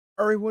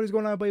Alright, what is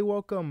going on, everybody?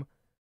 Welcome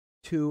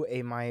to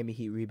a Miami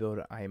Heat rebuild.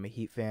 I am a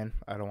Heat fan.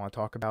 I don't want to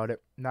talk about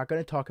it. Not going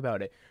to talk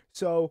about it.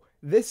 So,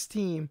 this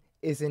team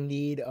is in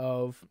need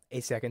of a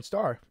second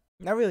star.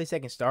 Not really a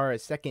second star, a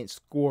second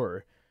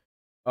scorer.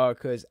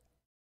 Because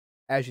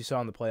as you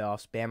saw in the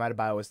playoffs, Bam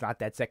Adebayo is not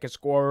that second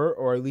scorer,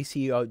 or at least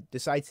he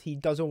decides he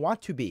doesn't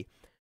want to be.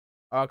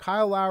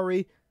 Kyle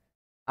Lowry,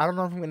 I don't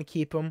know if I'm going to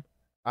keep him.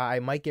 I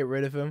might get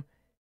rid of him.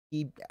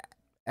 He,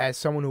 as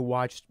someone who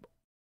watched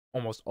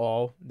almost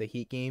all the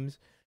Heat games,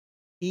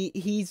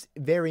 he's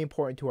very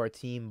important to our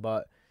team,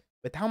 but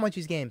with how much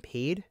he's getting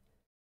paid,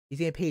 he's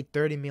getting paid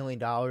 $30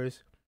 million.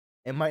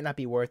 It might not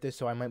be worth it,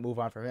 so I might move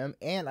on from him,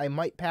 and I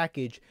might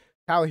package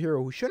Tyler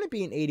Hero, who shouldn't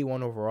be an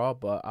 81 overall,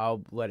 but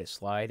I'll let it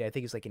slide. I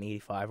think it's like an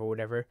 85 or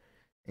whatever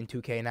in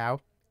 2K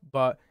now,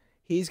 but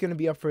he's gonna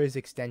be up for his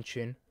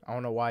extension. I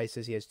don't know why he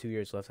says he has 2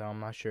 years left.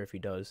 I'm not sure if he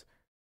does.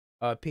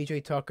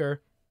 PJ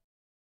Tucker,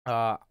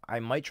 I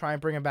might try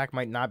and bring him back,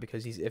 might not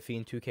because he's iffy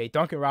in 2K.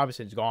 Duncan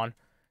Robinson's gone.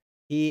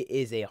 He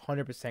is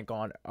 100%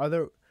 gone.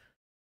 The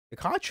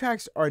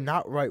contracts are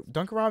not right.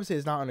 Duncan Robinson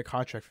is not on a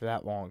contract for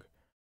that long.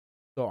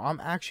 So I'm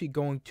actually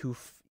going to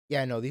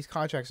yeah, no, these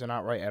contracts are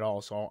not right at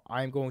all. So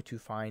I'm going to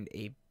find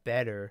a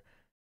better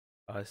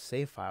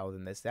save file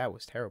than this. That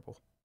was terrible.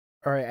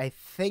 All right, I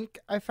think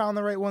I found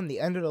the right one.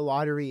 The end of the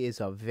lottery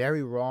is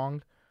very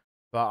wrong,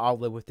 but I'll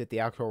live with it.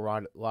 The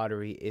actual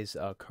lottery is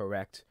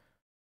correct.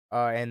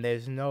 And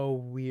there's no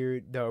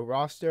weird the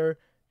roster.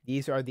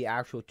 These are the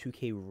actual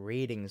 2K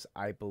ratings,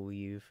 I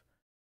believe.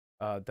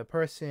 The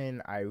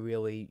person I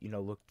really,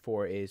 looked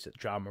for is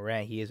John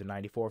Morant. He is a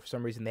 94. For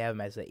some reason, they have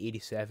him as an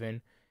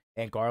 87.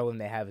 And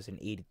Garland, they have as an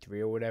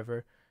 83 or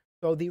whatever.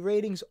 So the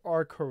ratings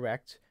are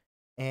correct.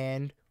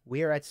 And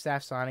we are at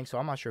staff signing, so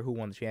I'm not sure who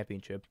won the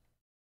championship.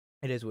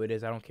 It is what it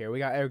is. I don't care. We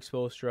got Eric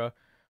Spoelstra.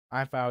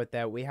 I'm fine with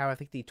that. We have, I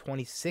think, the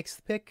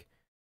 26th pick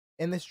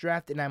in this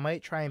draft. And I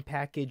might try and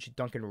package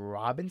Duncan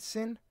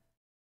Robinson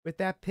with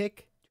that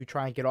pick to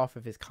try and get off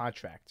of his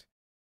contract.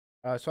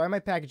 So I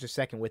might package a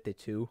second with it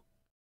too,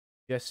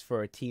 just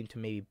for a team to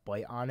maybe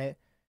bite on it.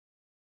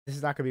 This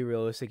is not going to be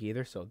realistic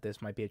either, so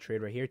this might be a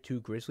trade right here.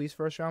 2 Grizzlies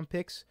first-round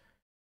picks.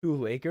 2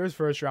 Lakers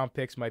first-round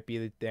picks might be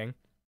the thing.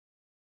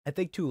 I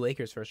think 2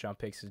 Lakers first-round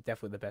picks is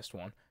definitely the best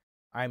one.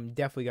 I'm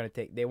definitely going to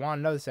take... They want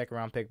another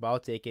second-round pick, but I'll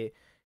take it.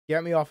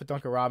 Get me off of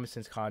Duncan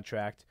Robinson's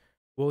contract.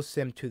 We'll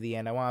sim to the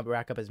end. I want to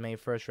rack up as many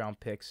first-round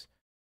picks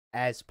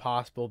as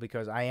possible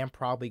because I am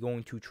probably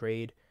going to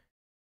trade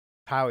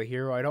Tyler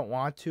Hero. I don't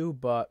want to,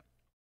 but...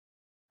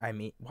 I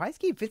mean, why is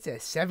Gabe Vincent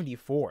at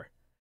 74?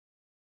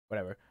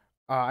 Whatever.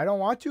 I don't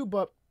want to,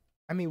 but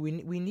I mean,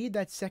 we need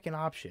that second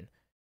option.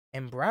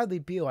 And Bradley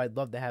Beal, I'd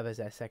love to have as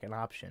that second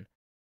option.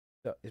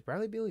 So, is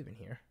Bradley Beal even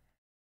here?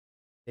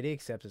 Did he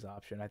accept his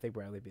option? I think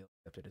Bradley Beal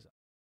accepted his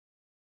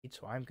option.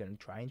 So, I'm going to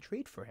try and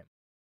trade for him.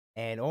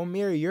 And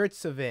Omer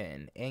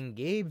Yurtseven and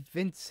Gabe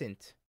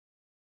Vincent.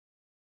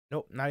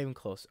 Nope, not even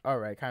close. All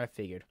right, kind of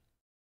figured.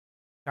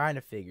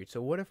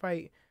 So, what if let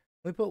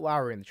me put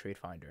Lowry in the trade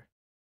finder.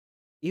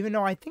 Even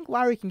though I think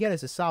Lowry can get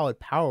us a solid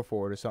power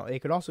forward or something. It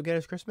could also get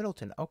us Chris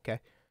Middleton.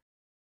 Okay.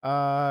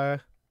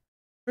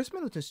 Chris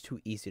Middleton's too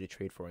easy to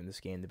trade for in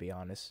this game, to be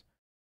honest.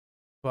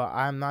 But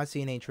I'm not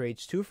seeing any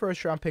trades. 2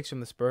 first-round picks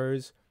from the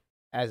Spurs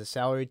as a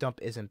salary dump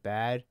isn't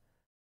bad.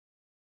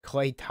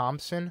 Klay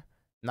Thompson,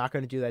 not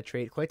going to do that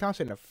trade. Klay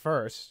Thompson a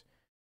first.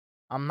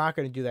 I'm not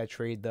going to do that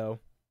trade, though.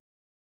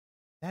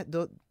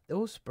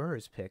 Those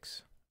Spurs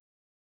picks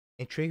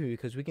intrigue me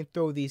because we can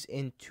throw these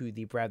into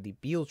the Bradley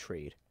Beal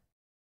trade.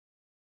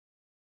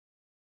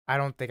 I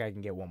don't think I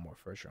can get one more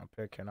first-round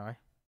pick, can I?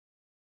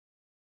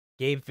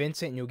 Gabe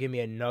Vincent, and you'll give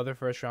me another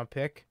first-round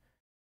pick?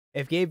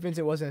 If Gabe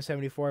Vincent wasn't a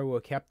 74, I would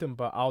have kept him,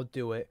 but I'll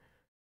do it.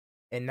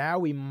 And now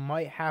we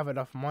might have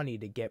enough money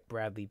to get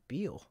Bradley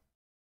Beal,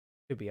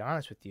 to be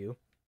honest with you.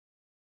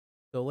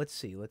 So let's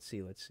see.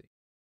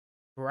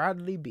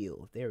 Bradley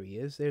Beal, there he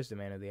is. There's the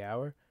man of the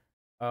hour.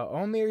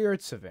 Omer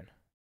Yurtseven.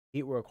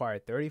 Heat will require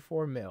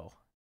 34 mil.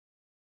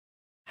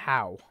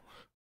 How?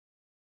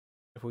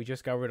 If we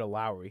just got rid of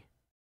Lowry.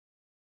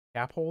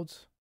 Cap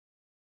holds?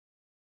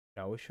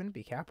 No, it shouldn't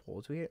be cap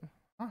holds.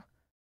 How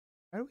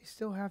do we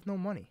still have no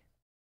money?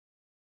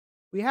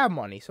 We have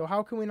money, so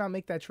how can we not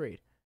make that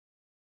trade?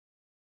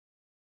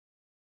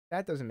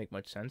 That doesn't make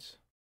much sense.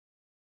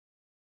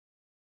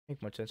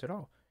 Make much sense at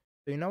all.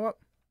 So you know what?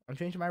 I'm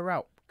changing my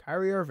route.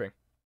 Kyrie Irving.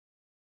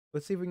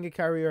 Let's see if we can get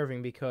Kyrie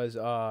Irving because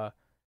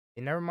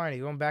never mind,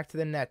 he's going back to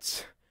the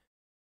Nets.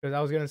 Because I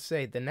was gonna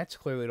say the Nets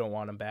clearly don't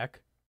want him back,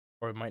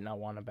 or might not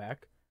want him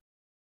back.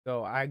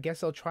 So I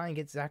guess I'll try and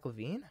get Zach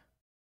LaVine.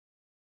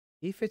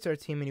 He fits our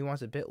team and he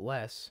wants a bit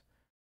less.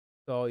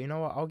 So, you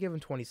know what? I'll give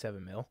him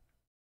 27 mil.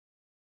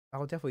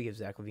 I'll definitely give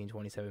Zach LaVine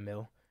 27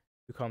 mil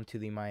to come to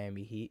the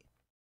Miami Heat.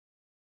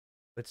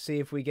 Let's see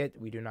if we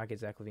do not get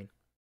Zach LaVine.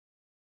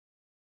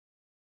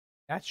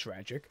 That's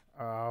tragic.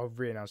 I'll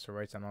re-announce the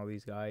rights on all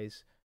these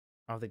guys.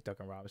 I don't think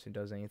Duncan Robinson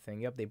does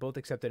anything. Yep, they both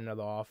accepted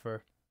another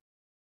offer.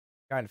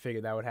 Kind of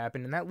figured that would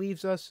happen. And that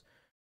leaves us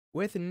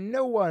with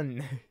no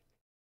one.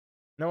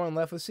 No one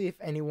left. Let's see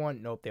if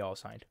anyone... Nope, they all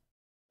signed.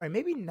 All right,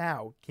 maybe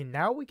now.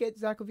 Now we get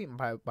Zach LaVine?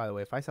 By the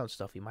way, if I sound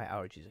stuffy, my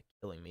allergies are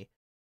killing me.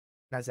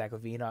 Not Zach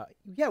LaVine.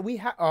 Yeah, we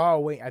have. Oh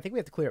wait, I think we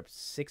have to clear up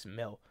 6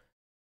 mil.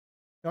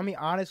 Let me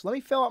honest. Let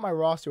me fill out my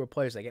roster with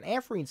players like an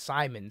Anthony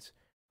Simons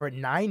for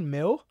 9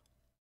 mil.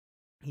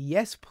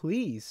 Yes,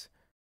 please.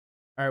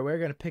 All right, we're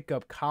gonna pick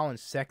up Colin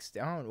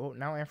Sexton. Oh, well,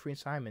 now Anthony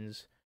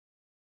Simons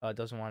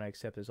doesn't want to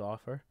accept his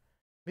offer.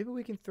 Maybe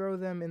we can throw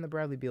them in the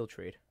Bradley Beal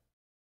trade.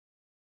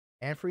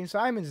 Anthony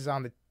Simons is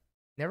on the.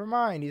 Never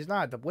mind, he's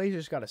not. The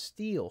Blazers got a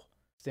steal.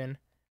 Then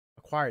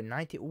acquired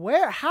 19.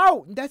 Where?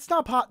 How? That's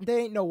not There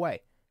ain't no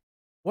way.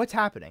 What's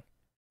happening?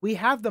 We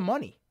have the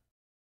money.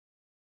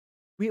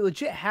 We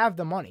legit have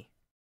the money.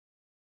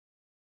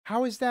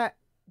 How is that?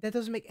 That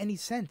doesn't make any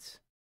sense.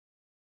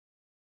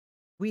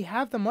 We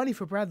have the money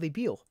for Bradley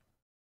Beal.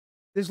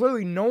 There's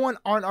literally no one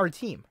on our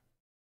team.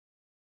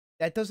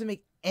 That doesn't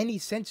make any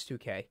sense,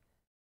 2K.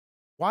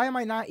 Why am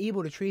I not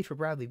able to trade for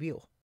Bradley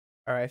Beal?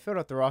 All right, I filled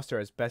out the roster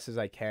as best as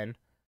I can.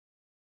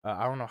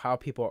 I don't know how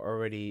people are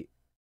already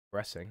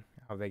pressing.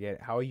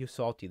 How are you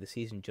salty? The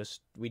season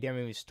we didn't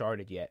even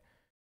started yet.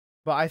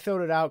 But I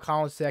filled it out.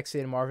 Colin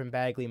Sexton, Marvin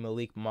Bagley,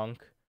 Malik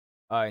Monk,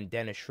 and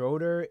Dennis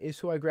Schroeder is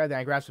who I grabbed. And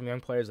I grabbed some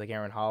young players like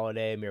Aaron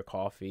Holiday, Amir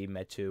Coffey,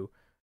 Metu.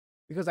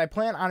 Because I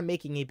plan on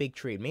making a big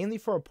trade. Mainly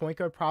for a point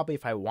guard, probably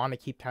if I want to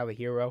keep Tyler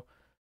Hero.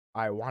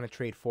 I want to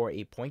trade for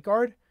a point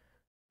guard.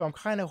 So I'm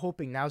kind of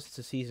hoping now since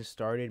the season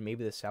started,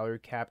 maybe the salary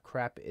cap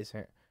crap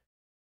isn't,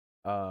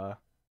 all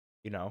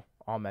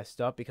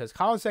messed up. Because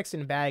Colin Sexton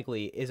and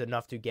Bagley is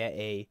enough to get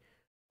a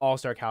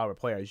all-star caliber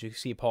player. As you can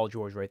see, Paul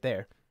George right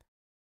there.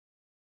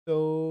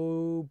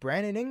 So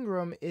Brandon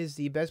Ingram is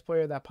the best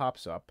player that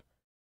pops up.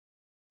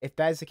 If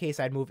that's the case,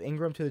 I'd move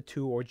Ingram to the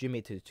 2 or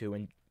Jimmy to the 2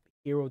 and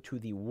Hero to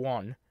the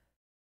 1,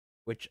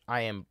 which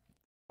I am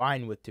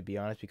fine with, to be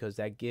honest, because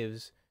that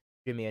gives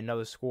Jimmy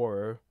another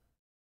scorer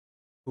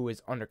who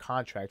is under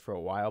contract for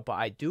a while. But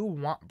I do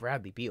want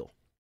Bradley Beal.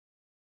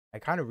 I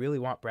kind of really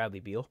want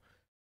Bradley Beal.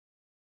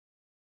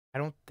 I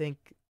don't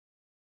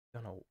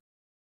know.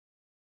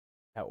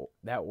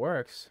 That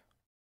works.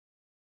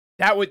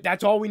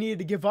 That's all we needed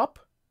to give up?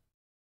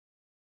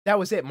 That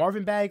was it.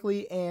 Marvin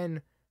Bagley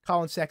and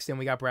Colin Sexton.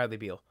 We got Bradley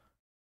Beal.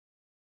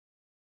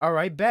 All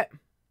right, bet.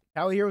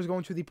 Tyler Hero's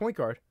going to the point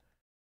guard.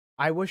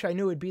 I wish I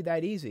knew it'd be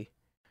that easy.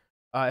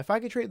 If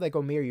I could trade like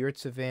Omer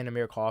Yurtseven,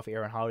 Amir Coffey,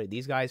 Aaron Holiday,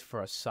 these guys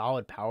for a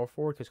solid power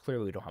forward, because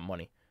clearly we don't have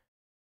money,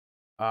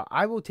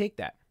 I will take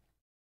that.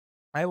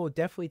 I will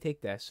definitely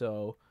take that.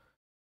 So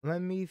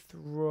let me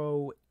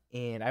throw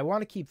in. I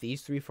want to keep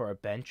these 3 for our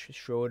bench: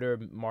 Schroeder,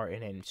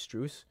 Martin, and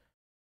Strus.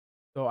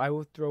 So I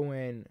will throw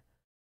in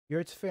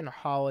Yurtseven,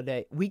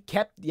 Holiday. We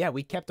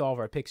kept all of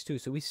our picks too,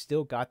 so we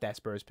still got that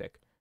Spurs pick.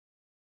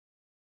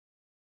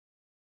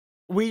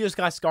 We just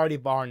got Scotty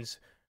Barnes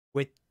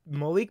with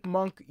Malik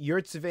Monk,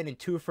 Yurtseven, and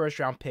 2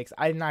 first-round picks.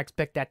 I did not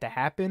expect that to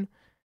happen.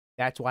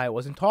 That's why I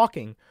wasn't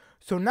talking.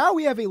 So now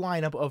we have a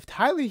lineup of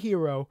Tyler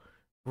Hero,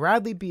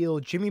 Bradley Beal,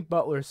 Jimmy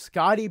Butler,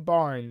 Scotty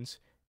Barnes,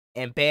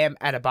 and Bam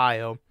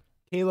Adebayo.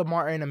 Caleb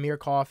Martin, Amir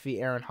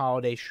Coffey, Aaron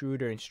Holiday,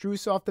 Schroeder, and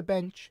Strus off the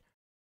bench.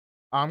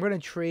 I'm going to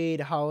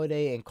trade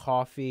Holiday and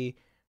Coffey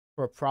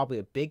for probably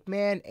a big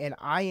man, and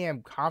I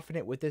am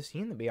confident with this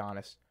team, to be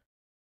honest.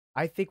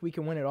 I think we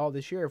can win it all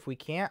this year. If we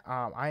can't,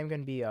 I am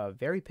going to be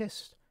very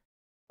pissed.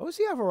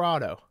 Jose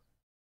Alvarado.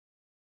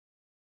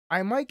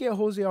 I might get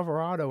Jose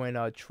Alvarado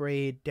and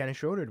trade Dennis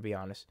Schroeder, to be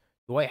honest.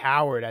 Dwight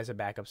Howard as a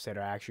backup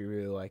center, I actually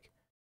really like.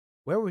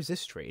 Where was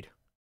this trade?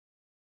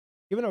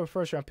 Giving up a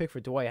first-round pick for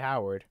Dwight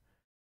Howard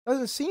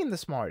doesn't seem the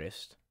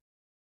smartest.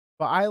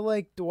 But I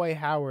like Dwight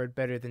Howard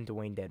better than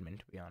Dwayne Dedmon,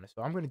 to be honest.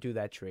 So I'm going to do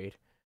that trade.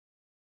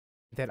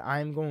 Then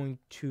I'm going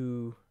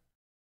to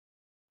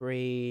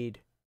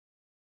trade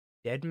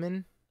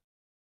Dedmon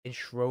and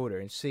Schroeder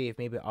and see if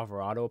maybe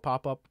Alvarado will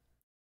pop up.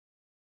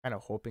 Kind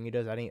of hoping he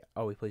does.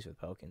 Oh, he plays for the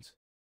Pelicans.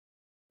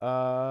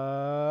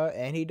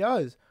 And he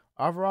does.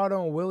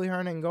 Alvarado and Willie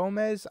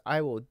Hernangomez.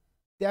 I will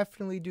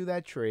definitely do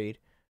that trade.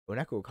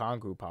 Oneko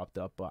Okongwu popped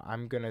up, but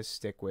I'm going to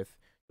stick with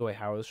Dwight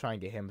Howard. Let's try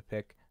and get him a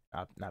pick.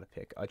 Not a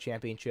pick. A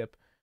championship.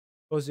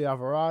 Jose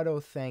Alvarado,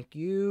 thank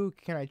you.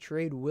 Can I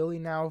trade Willie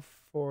now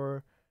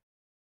for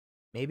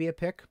maybe a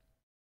pick?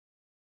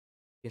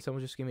 Can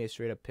someone just give me a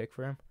straight up pick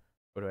for him?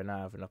 Or do I not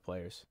have enough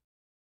players?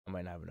 I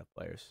might not have enough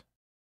players.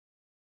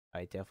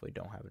 I definitely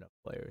don't have enough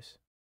players.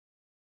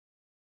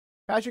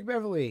 Patrick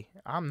Beverley.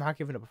 I'm not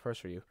giving up a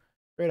first for you.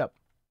 Straight up.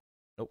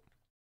 Nope.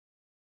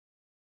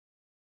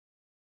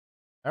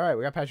 Alright,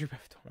 we got Patrick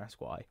Beverley. Don't ask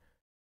why.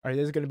 Alright,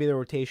 this is going to be the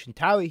rotation.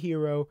 Tyler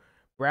Hero,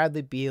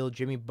 Bradley Beal,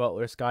 Jimmy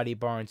Butler, Scotty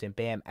Barnes, and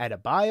Bam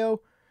Adebayo.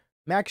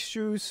 Max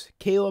Strus,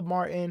 Caleb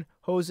Martin,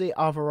 Jose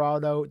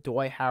Alvarado,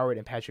 Dwight Howard,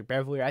 and Patrick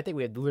Beverley. I think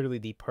we had literally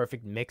the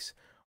perfect mix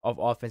of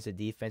offense and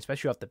defense,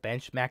 especially off the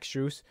bench. Max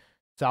Strus,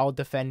 solid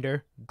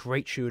defender,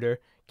 great shooter.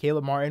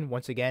 Caleb Martin,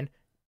 once again,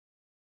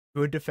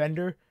 good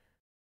defender.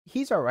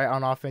 He's all right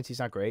on offense. He's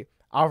not great.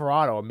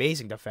 Alvarado,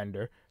 amazing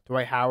defender.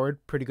 Dwight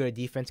Howard, pretty good at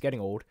defense,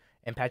 getting old.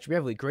 And Patrick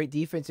Beverley, great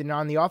defense. And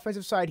on the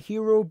offensive side,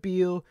 Hero,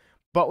 Beal,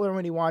 Butler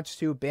when he wants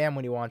to, Bam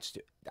when he wants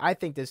to. I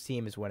think this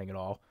team is winning it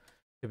all,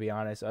 to be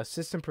honest.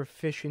 System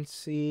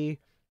proficiency,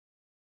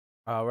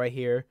 right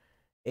here,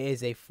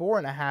 is a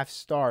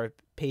 4.5-star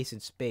pace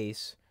and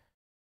space.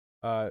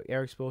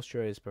 Eric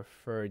Spoelstra is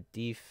preferred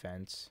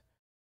defense.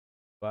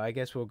 But I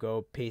guess we'll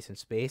go pace and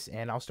space,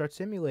 and I'll start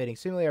simulating.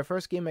 Simulate our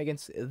first game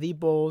against the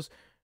Bulls.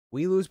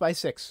 We lose by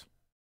 6.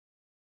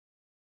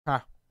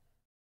 Huh.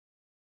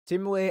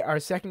 Simulate our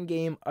second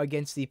game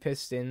against the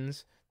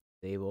Pistons.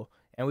 Stable.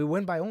 And we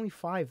win by only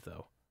 5,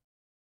 though.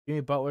 Jimmy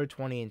Butler,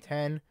 20 and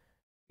 10.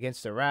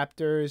 Against the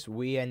Raptors,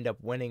 we end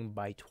up winning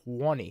by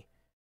 20.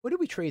 What did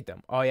we trade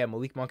them? Oh, yeah,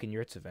 Malik Monk and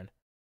Yurtseven.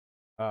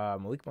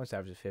 Malik Monk's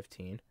averages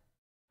 15.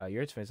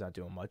 Yurtseven's not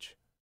doing much.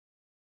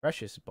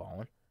 Precious is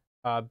balling.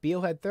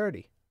 Beal had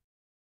 30.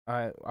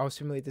 I'll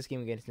simulate this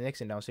game against the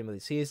Knicks, and I'll simulate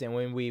the season. And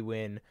when we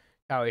win,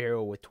 Tyler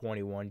Hero with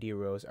 21, D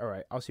Rose. All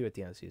right, I'll see you at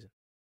the end of the season.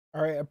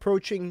 All right,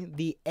 approaching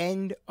the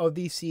end of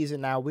the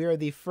season now. We are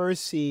the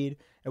first seed,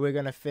 and we're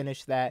going to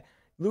finish that.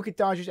 Luka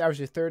Doncic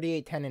averages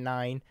 38, 10, and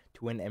 9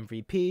 to win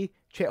MVP.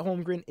 Chet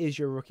Holmgren is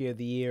your Rookie of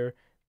the Year.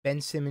 Ben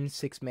Simmons,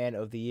 6th Man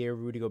of the Year.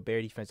 Rudy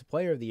Gobert, Defensive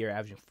Player of the Year,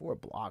 averaging 4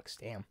 blocks.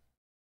 Damn.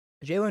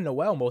 Jalen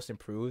Noel, Most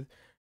Improved,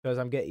 because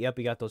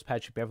he got those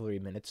Patrick Beverley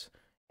minutes.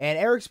 And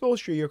Eric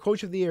Spoelstra, your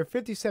Coach of the Year,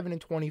 57 and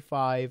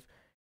 25.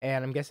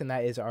 And I'm guessing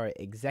that is our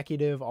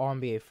executive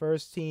All-NBA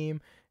first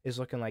team. Is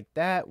looking like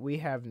that. We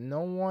have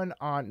no one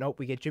on... Nope,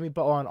 we get Jimmy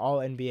Butler on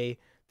All-NBA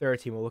third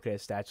team. We'll look at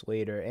his stats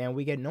later. And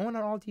we get no one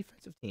on all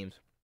defensive teams.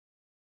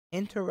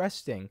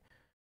 Interesting.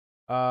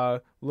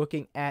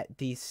 Looking at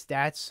the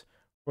stats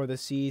for the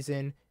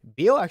season,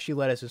 Beal actually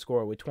led us to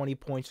score with 20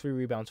 points, 3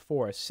 rebounds,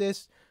 4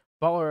 assists.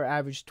 Butler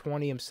averaged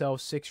 20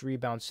 himself, 6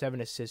 rebounds, 7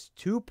 assists,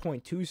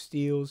 2.2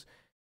 steals.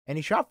 And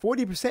he shot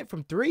 40%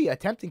 from 3,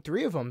 attempting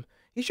 3 of them.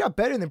 He shot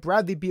better than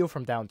Bradley Beal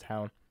from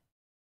downtown.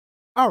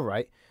 All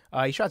right.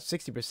 He shot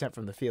 60%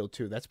 from the field,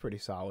 too. That's pretty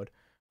solid.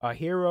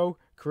 Hero,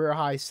 career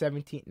high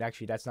 17.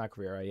 Actually, that's not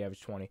career high. He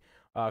averaged 20.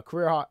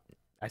 Career high,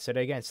 I said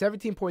it again,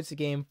 17 points a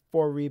game,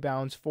 4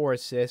 rebounds, 4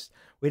 assists.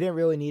 We didn't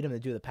really need him to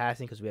do the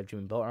passing because we have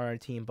Jimmy Butler on our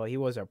team, but he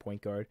was our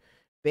point guard.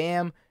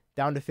 Bam,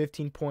 down to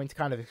 15 points,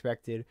 kind of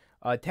expected.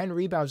 10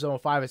 rebounds, though,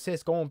 5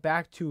 assists. Going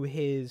back to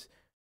his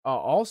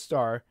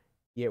All-Star,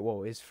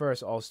 his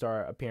first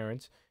All-Star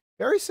appearance.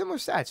 Very similar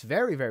stats.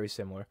 Very, very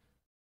similar.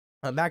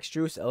 Max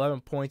Strus,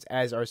 11 points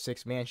as our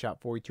 6th man,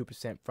 shot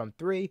 42% from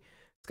 3.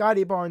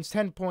 Scotty Barnes,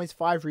 10 points,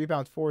 5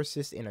 rebounds, 4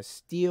 assists, and a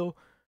steal.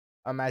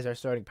 As our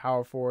starting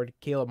power forward.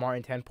 Caleb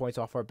Martin, 10 points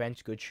off our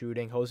bench, good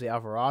shooting. Jose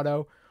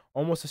Alvarado,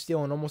 almost a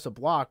steal and almost a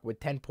block with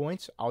 10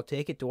 points. I'll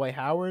take it. Dwight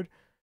Howard,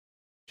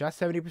 shot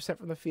 70%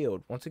 from the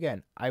field. Once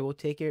again, I will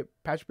take it.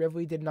 Patrick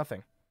Beverley did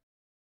nothing.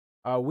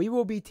 We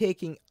will be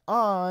taking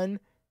on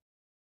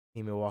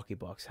the Milwaukee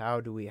Bucks.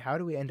 How do we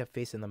end up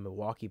facing the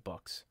Milwaukee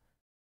Bucks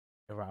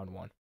in round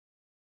 1?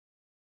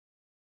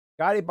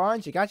 Scotty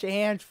Barnes, you got your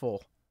hands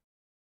full.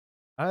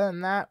 Other than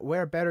that,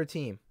 we're a better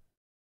team.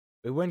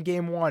 We win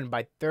game 1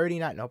 by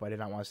 39. Nope, I did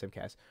not want to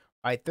simcast.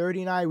 By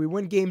 39. We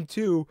win game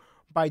 2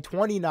 by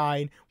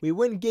 29. We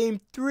win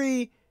game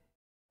 3.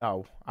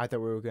 Oh, I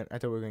thought we were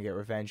gonna get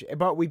revenge.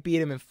 But we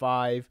beat him in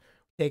 5.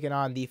 Taking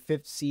on the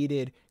 5th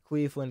seeded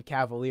Cleveland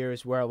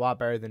Cavaliers. We're a lot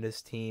better than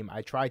this team.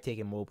 I tried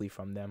taking Mobley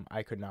from them.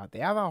 I could not. They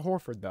have Al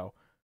Horford though.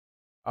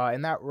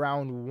 In that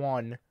round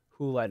 1,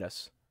 who led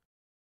us?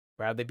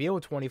 Bradley Beal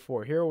with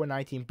 24. Hero with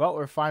 19.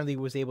 Butler finally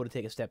was able to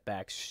take a step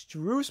back.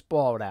 Strus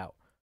balled out.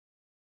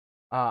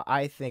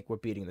 I think we're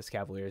beating this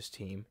Cavaliers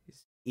team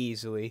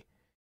easily.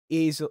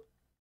 Wow,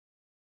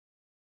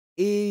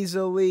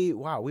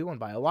 we won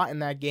by a lot in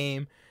that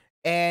game.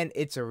 And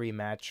it's a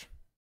rematch.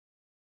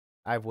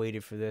 I've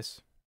waited for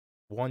this.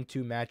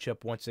 1-2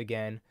 matchup once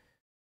again.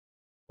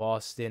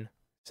 Boston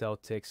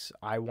Celtics.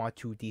 I want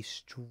to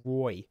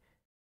destroy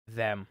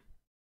them.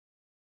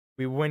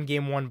 We win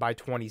game 1 by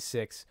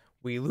 26.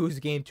 We lose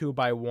game 2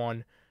 by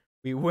 1.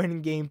 We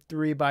win game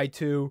 3 by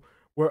 2.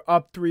 We're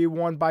up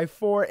 3-1 by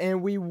 4,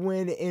 and we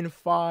win in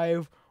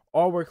 5.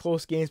 All were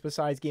close games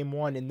besides game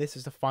 1, and this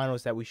is the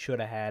finals that we should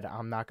have had.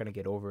 I'm not going to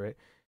get over it.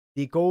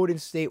 The Golden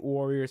State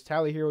Warriors.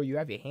 Tyler Hero, you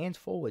have your hands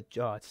full with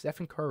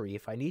Stephen Curry.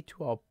 If I need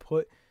to, I'll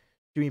put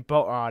Jimmy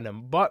Butler on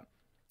him. But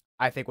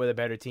I think we're the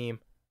better team.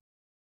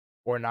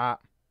 Or not.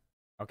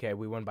 Okay,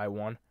 we win by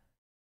 1.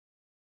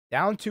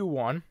 Down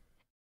 2-1.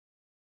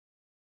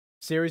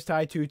 Series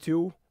tie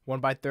 2-2.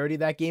 Won by 30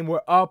 that game. We're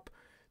up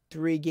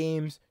 3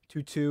 games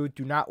to 2.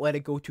 Do not let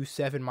it go to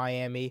 7,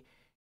 Miami.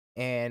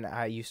 And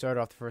you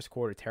started off the first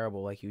quarter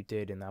terrible like you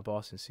did in that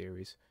Boston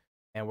series.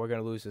 And we're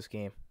going to lose this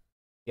game.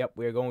 Yep,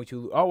 we're going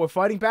to... Oh, we're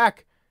fighting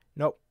back.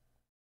 Nope.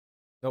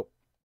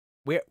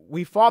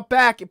 We fought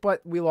back,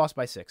 but we lost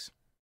by 6.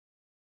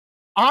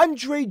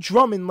 Andre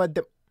Drummond led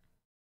them...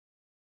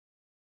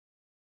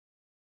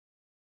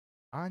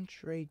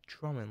 Andre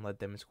Drummond led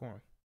them in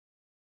scoring.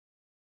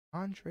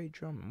 Andre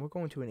Drummond. We're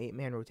going to an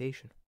 8-man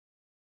rotation.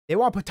 They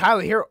want to put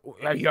Tyler here.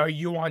 Are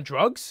you on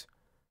drugs?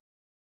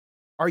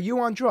 Are you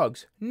on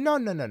drugs? No.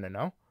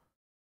 No.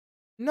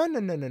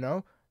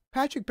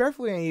 Patrick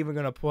Beverley ain't even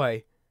going to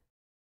play.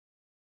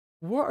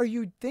 What are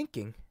you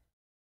thinking?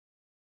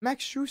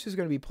 Max Strus is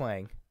going to be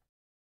playing.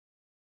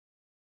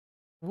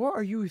 What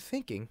are you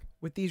thinking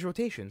with these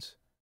rotations?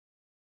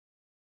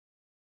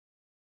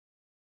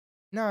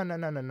 No.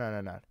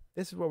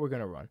 This is what we're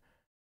going to run.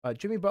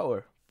 Jimmy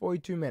Butler,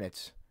 42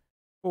 minutes.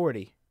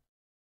 40.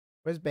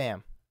 Where's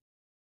Bam?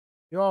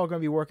 You're all going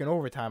to be working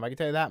overtime. I can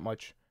tell you that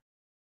much.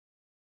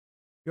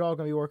 You're all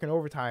going to be working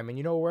overtime. And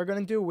you know what we're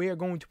going to do? We are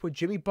going to put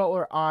Jimmy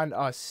Butler on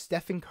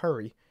Stephen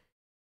Curry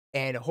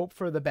and hope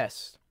for the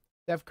best.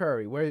 Steph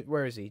Curry,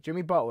 where is he?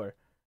 Jimmy Butler.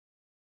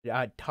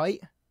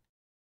 Tight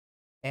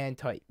and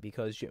tight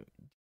because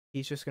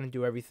he's just going to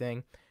do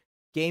everything.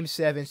 Game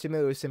 7,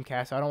 similar with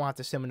Simcast. I don't want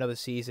to sim another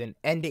season.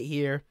 End it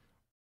here.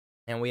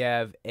 And we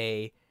have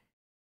a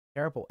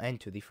terrible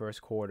end to the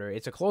first quarter.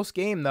 It's a close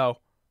game, though.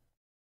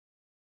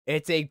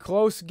 It's a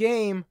close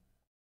game.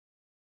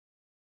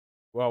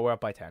 Well, we're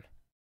up by 10.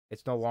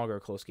 It's no longer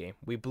a close game.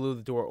 We blew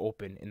the door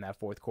open in that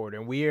fourth quarter.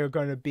 And we are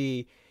going to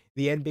be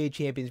the NBA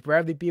champions.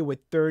 Bradley Beal with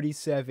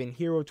 37.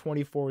 Hero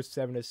 24 with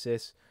 7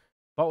 assists.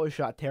 Butler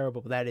shot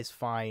terrible, but that is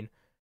fine.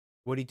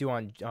 What did he do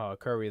on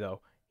Curry,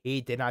 though?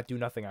 He did not do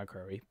nothing on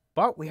Curry.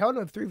 But we held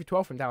him 3 for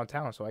 12 from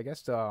downtown, so I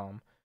guess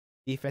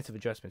defensive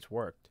adjustments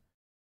worked.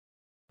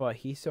 But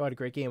he still had a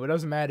great game. It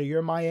doesn't matter.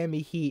 Your Miami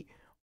Heat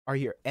are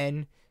your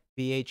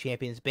NBA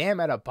champions. Bam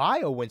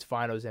Adebayo wins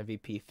Finals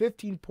MVP.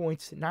 15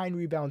 points, 9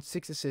 rebounds,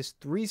 6 assists,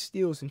 3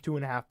 steals, and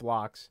 2.5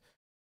 blocks.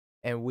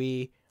 And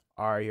we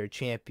are your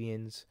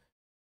champions.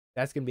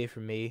 That's going to be it for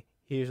me.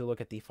 Here's a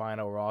look at the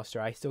final roster.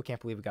 I still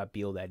can't believe we got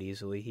Beal that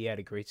easily. He had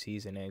a great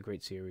season and a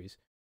great series.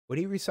 Would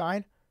he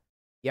resign?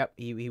 Yep,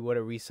 he would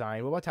have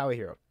resigned. What about Tyler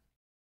Hero?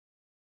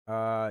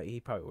 He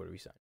probably would have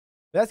resigned.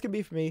 That's going to be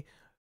it for me.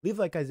 Leave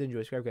a like, guys,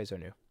 enjoy. Subscribe, guys, are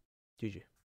new. GG.